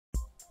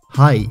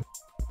Hi,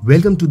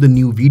 welcome to the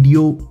new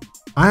video.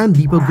 I am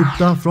Deepak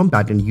Gupta from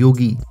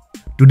PatentYogi.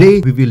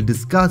 Today we will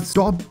discuss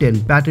top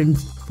 10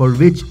 patents for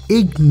which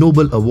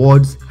Ignoble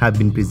awards have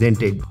been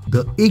presented.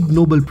 The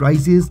Ignoble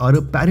prizes are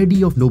a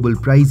parody of Nobel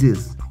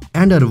prizes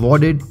and are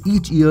awarded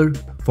each year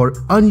for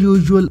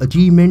unusual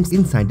achievements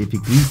in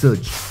scientific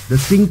research. The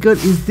stinker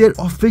is their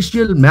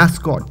official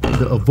mascot.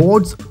 The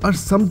awards are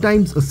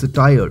sometimes a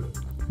satire,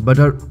 but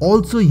are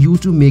also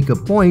used to make a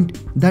point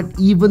that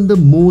even the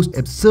most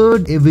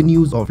absurd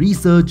avenues of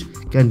research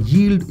can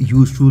yield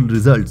useful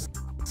results.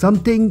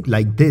 Something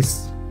like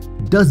this.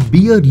 Does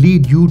beer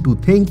lead you to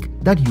think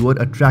that you are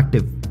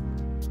attractive?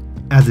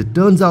 As it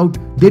turns out,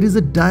 there is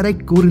a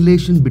direct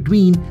correlation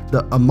between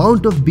the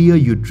amount of beer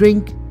you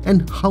drink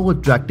and how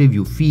attractive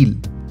you feel.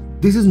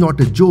 This is not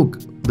a joke.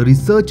 The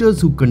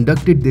researchers who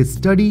conducted this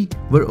study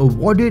were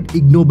awarded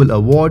Ignoble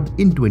Award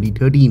in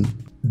 2013.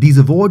 These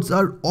awards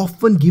are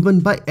often given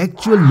by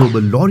actual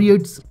Nobel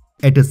laureates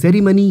at a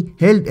ceremony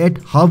held at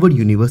Harvard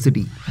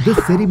University. The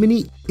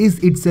ceremony is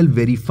itself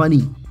very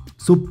funny,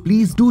 so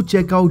please do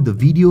check out the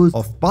videos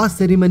of past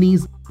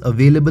ceremonies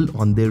available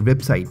on their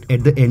website.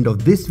 At the end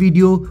of this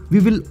video, we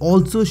will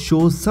also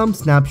show some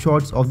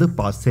snapshots of the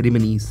past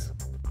ceremonies.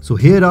 So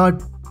here are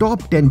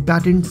top 10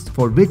 patents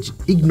for which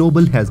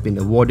Ignoble has been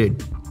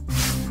awarded.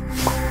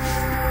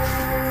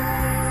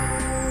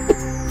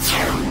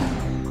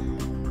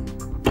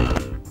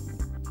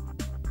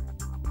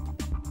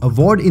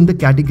 Award in the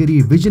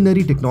category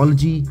Visionary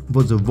Technology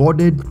was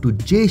awarded to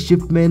Jay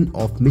Schiffman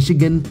of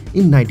Michigan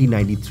in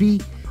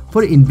 1993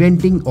 for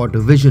inventing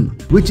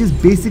AutoVision, which is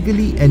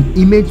basically an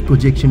image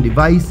projection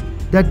device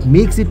that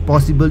makes it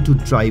possible to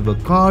drive a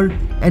car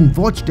and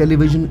watch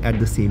television at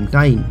the same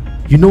time.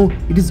 You know,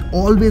 it is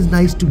always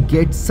nice to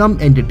get some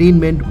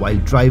entertainment while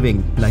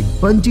driving, like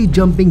bungee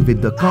jumping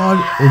with the car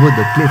over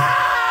the cliff.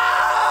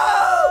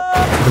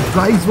 The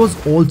prize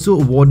was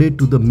also awarded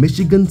to the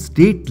Michigan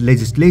State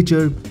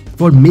Legislature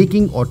for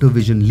making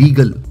AutoVision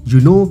legal.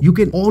 You know, you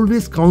can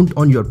always count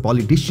on your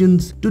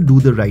politicians to do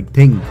the right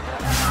thing.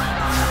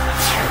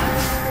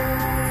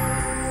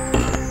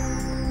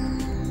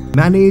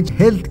 Manage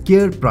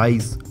Healthcare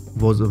Prize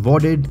was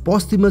awarded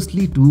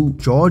posthumously to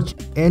George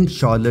and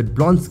Charlotte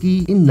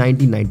Blonsky in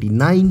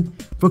 1999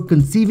 for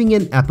conceiving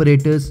an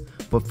apparatus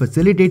for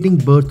facilitating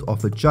birth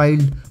of a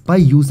child by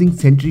using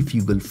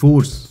centrifugal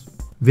force.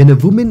 When a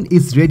woman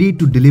is ready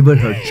to deliver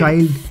her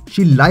child,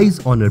 she lies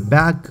on her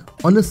back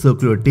on a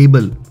circular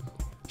table.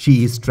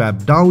 She is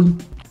strapped down.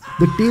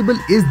 The table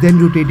is then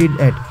rotated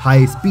at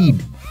high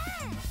speed.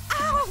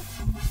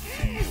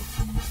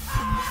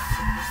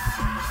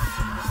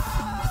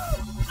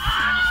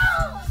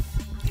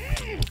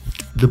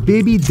 The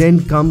baby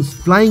then comes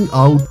flying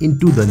out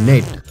into the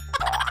net.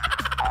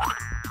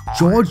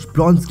 George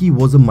Blonsky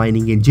was a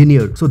mining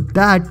engineer, so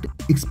that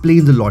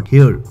explains a lot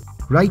here.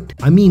 Right?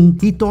 I mean,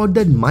 he thought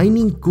that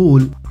mining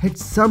coal had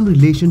some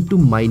relation to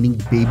mining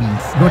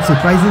babies. Not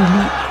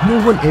surprisingly,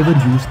 no one ever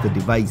used the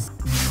device.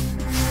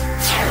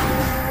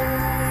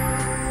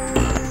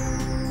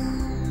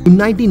 In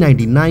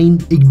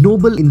 1999,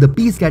 Ignoble in the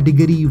Peace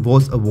category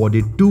was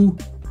awarded to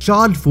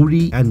Charl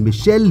Fourie and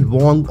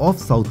Wong of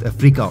South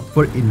Africa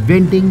for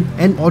inventing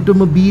an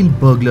automobile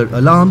burglar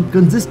alarm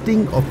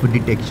consisting of a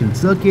detection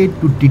circuit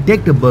to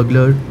detect a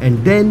burglar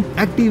and then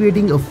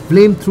activating a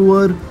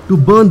flamethrower to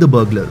burn the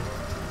burglar.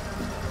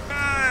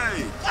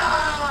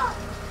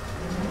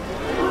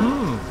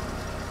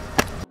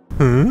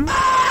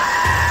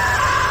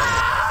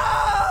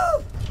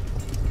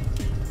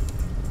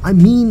 I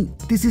mean,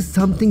 this is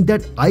something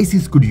that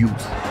ISIS could use.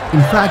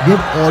 In fact, they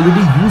have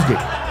already used it.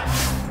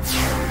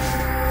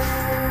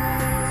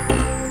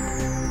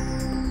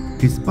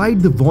 Despite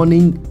the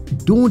warning,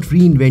 don't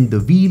reinvent the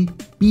wheel,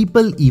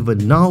 people even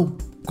now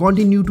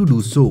continue to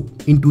do so.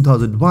 In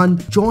 2001,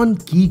 John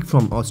Keek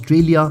from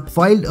Australia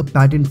filed a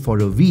patent for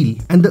a wheel,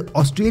 and the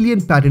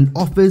Australian Patent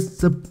Office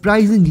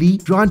surprisingly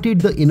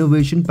granted the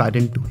innovation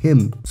patent to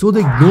him. So the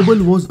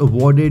Ignoble was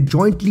awarded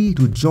jointly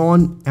to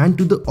John and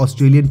to the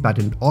Australian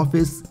Patent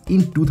Office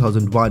in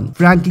 2001.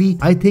 Frankly,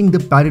 I think the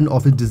Patent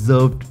Office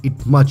deserved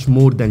it much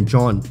more than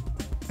John.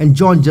 And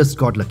John just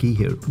got lucky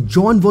here.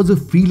 John was a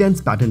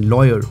freelance patent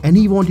lawyer and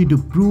he wanted to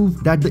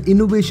prove that the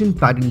innovation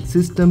patent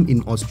system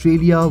in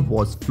Australia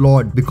was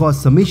flawed because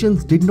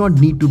submissions did not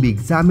need to be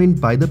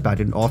examined by the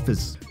patent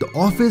office. The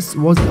office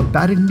was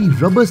apparently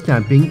rubber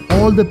stamping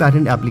all the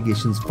patent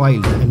applications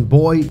filed, and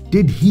boy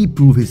did he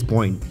prove his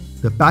point.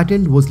 The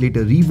patent was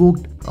later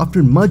revoked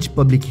after much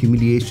public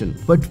humiliation.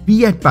 But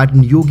we at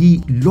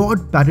PatentYogi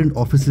laud Patent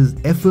Office's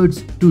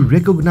efforts to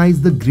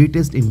recognize the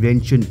greatest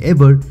invention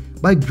ever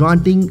by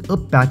granting a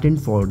patent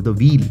for the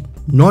wheel.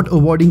 Not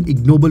awarding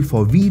Ignoble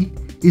for wheel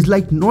is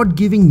like not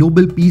giving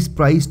Nobel Peace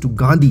Prize to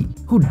Gandhi.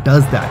 Who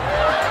does that?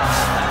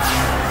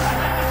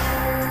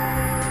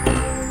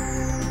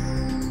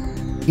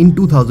 In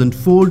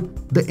 2004,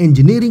 the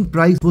engineering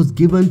prize was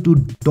given to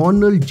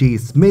Donald J.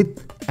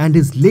 Smith and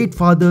his late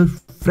father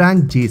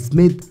Frank J.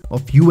 Smith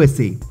of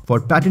USA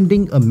for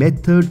patenting a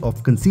method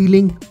of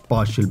concealing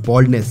partial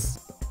baldness.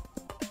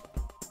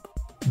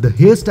 The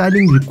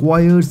hairstyling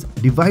requires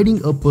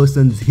dividing a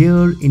person's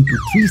hair into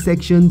 3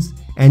 sections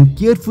and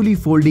carefully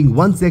folding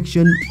one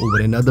section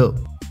over another.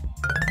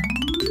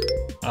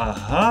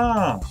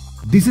 Aha!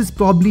 This is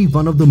probably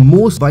one of the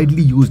most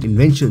widely used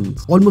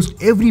inventions. Almost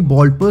every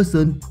bald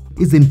person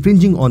is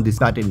infringing on this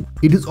patent.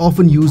 It is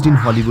often used in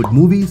Hollywood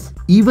movies.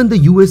 Even the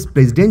US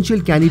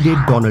presidential candidate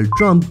Donald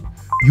Trump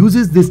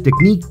uses this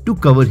technique to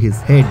cover his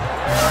head.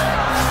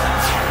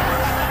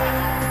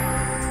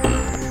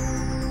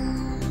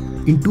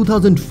 In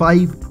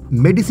 2005,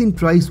 Medicine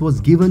Prize was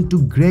given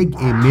to Greg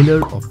A.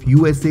 Miller of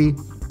USA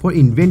for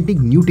inventing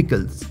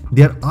Neuticles.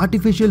 They are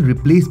artificial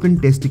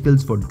replacement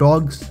testicles for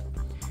dogs.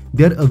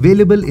 They are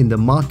available in the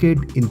market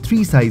in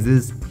 3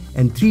 sizes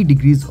and 3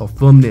 degrees of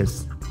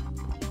firmness.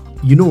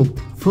 You know,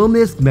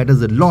 firmness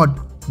matters a lot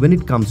when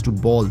it comes to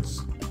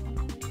balls.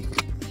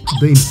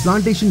 The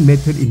implantation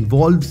method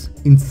involves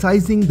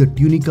incising the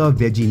tunica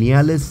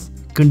vaginalis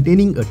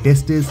containing a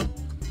testis,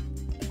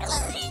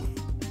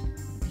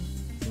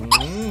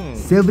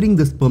 severing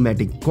the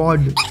spermatic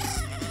cord,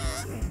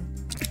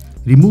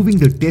 removing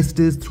the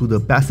testis through the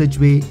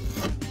passageway,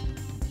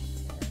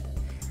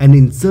 and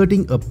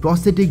inserting a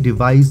prosthetic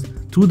device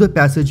through the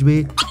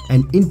passageway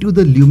and into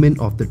the lumen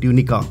of the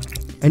tunica,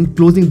 and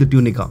closing the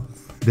tunica.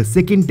 The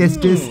second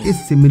testis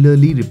is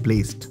similarly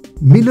replaced.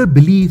 Miller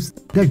believes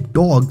that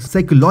dogs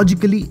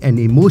psychologically and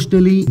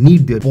emotionally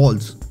need their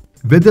balls,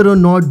 whether or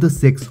not the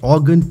sex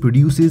organ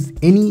produces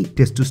any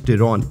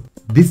testosterone.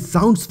 This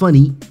sounds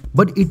funny,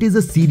 but it is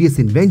a serious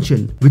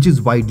invention which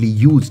is widely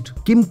used.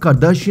 Kim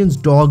Kardashian's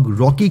dog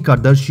Rocky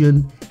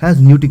Kardashian has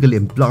Neuticle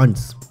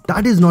implants.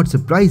 That is not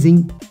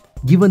surprising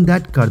given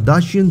that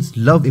Kardashians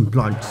love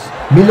implants.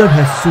 Miller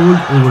has sold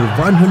over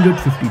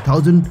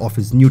 150,000 of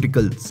his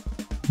Neuticles.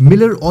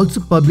 Miller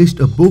also published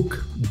a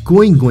book,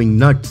 Going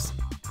Nuts,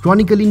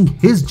 chronicling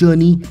his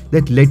journey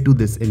that led to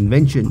this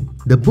invention.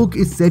 The book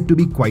is said to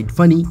be quite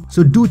funny,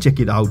 so do check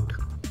it out.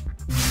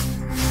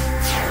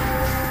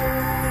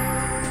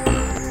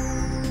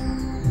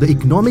 The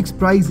Economics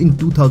Prize in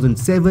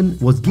 2007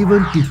 was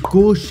given to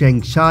Ko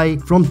Sheng-shai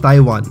from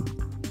Taiwan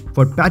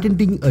for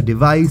patenting a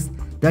device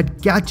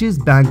that catches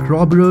bank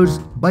robbers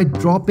by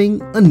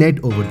dropping a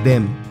net over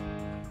them.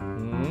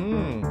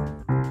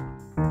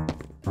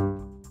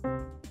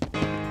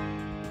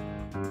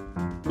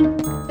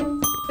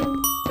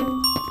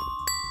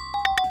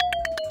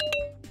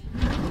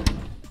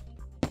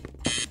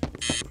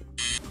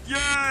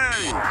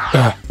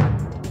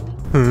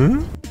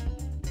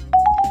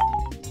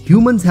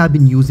 Humans have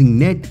been using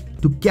net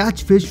to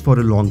catch fish for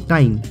a long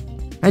time,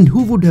 and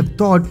who would have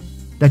thought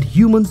that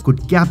humans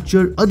could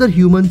capture other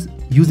humans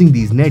using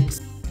these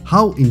nets?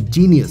 How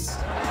ingenious!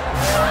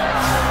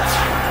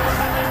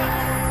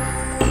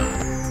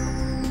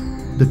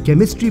 The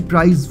Chemistry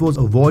Prize was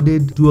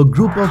awarded to a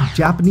group of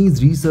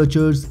Japanese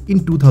researchers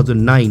in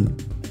 2009.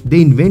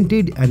 They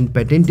invented and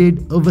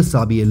patented a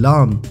wasabi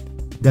alarm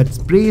that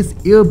sprays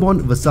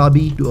airborne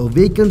wasabi to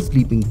awaken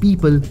sleeping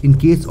people in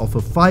case of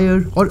a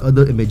fire or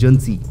other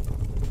emergency.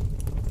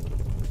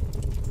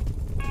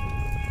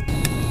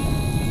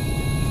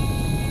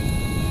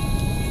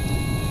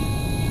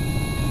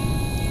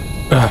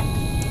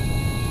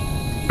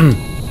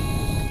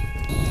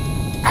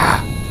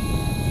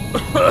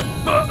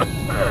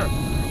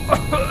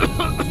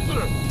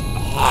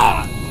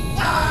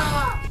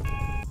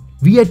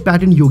 We at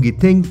PatentYogi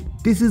think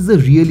this is a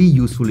really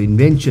useful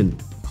invention.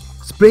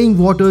 Spraying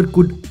water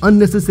could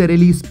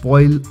unnecessarily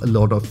spoil a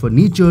lot of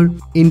furniture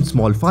in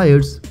small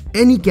fires.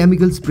 Any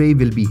chemical spray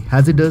will be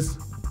hazardous,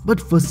 but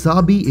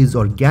wasabi is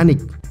organic,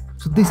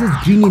 so this is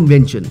green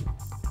invention.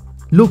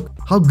 Look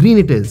how green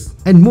it is,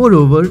 and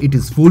moreover it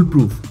is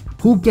foolproof.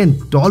 Who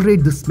can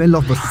tolerate the smell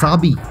of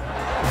wasabi?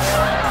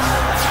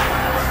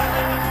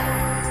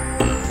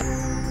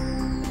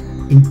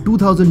 In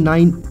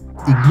 2009,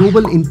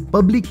 Ignoble in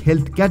public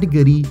health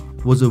category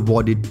was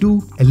awarded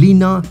to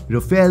Elena,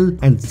 Rafael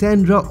and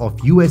Sandra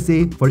of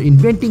USA for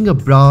inventing a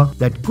bra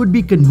that could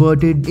be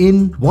converted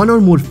in one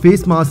or more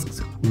face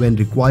masks when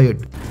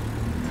required.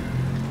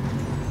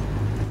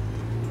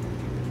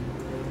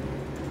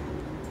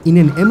 In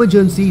an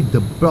emergency,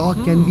 the bra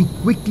can be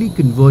quickly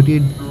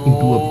converted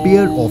into a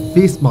pair of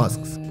face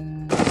masks.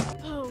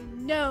 Oh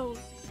no!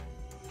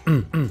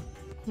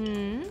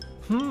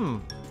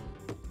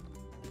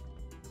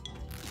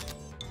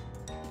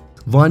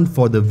 One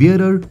for the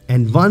wearer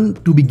and one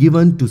to be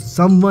given to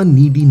someone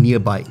needy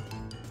nearby.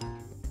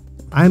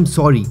 I am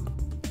sorry,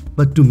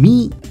 but to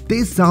me,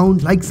 they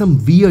sound like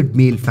some weird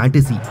male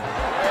fantasy.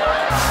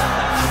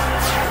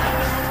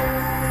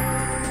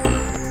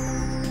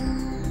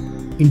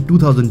 In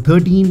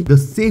 2013, the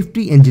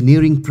Safety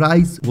Engineering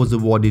Prize was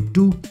awarded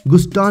to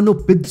Gustavo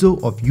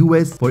Pizzo of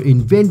US for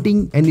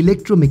inventing an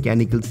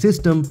electromechanical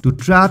system to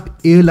trap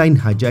airline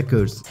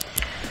hijackers.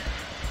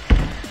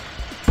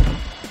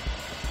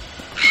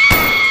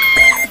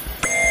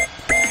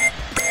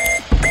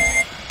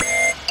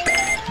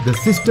 The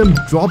system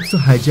drops a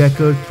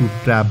hijacker through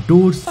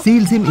trapdoors,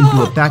 seals him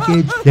into a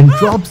package, then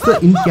drops the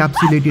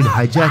encapsulated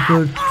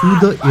hijacker through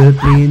the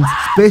airplane's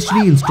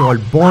specially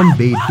installed bomb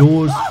bay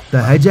doors. The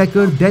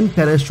hijacker then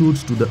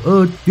parachutes to the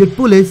earth, where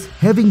police,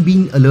 having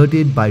been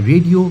alerted by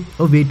radio,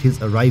 await his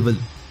arrival.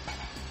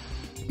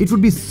 It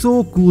would be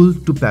so cool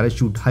to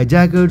parachute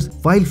hijackers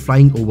while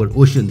flying over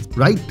oceans,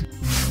 right?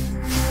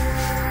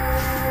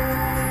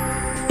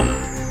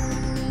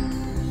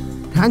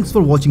 Thanks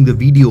for watching the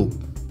video.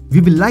 We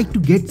will like to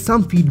get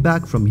some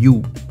feedback from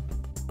you.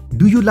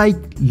 Do you like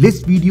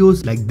list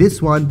videos like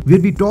this one where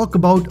we talk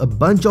about a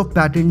bunch of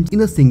patents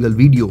in a single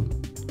video,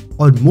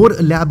 or more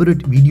elaborate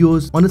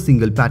videos on a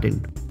single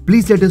patent?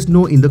 Please let us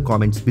know in the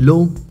comments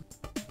below.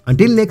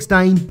 Until next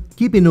time,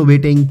 keep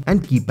innovating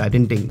and keep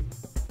patenting.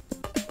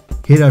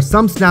 Here are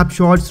some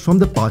snapshots from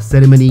the past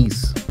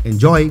ceremonies.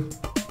 Enjoy!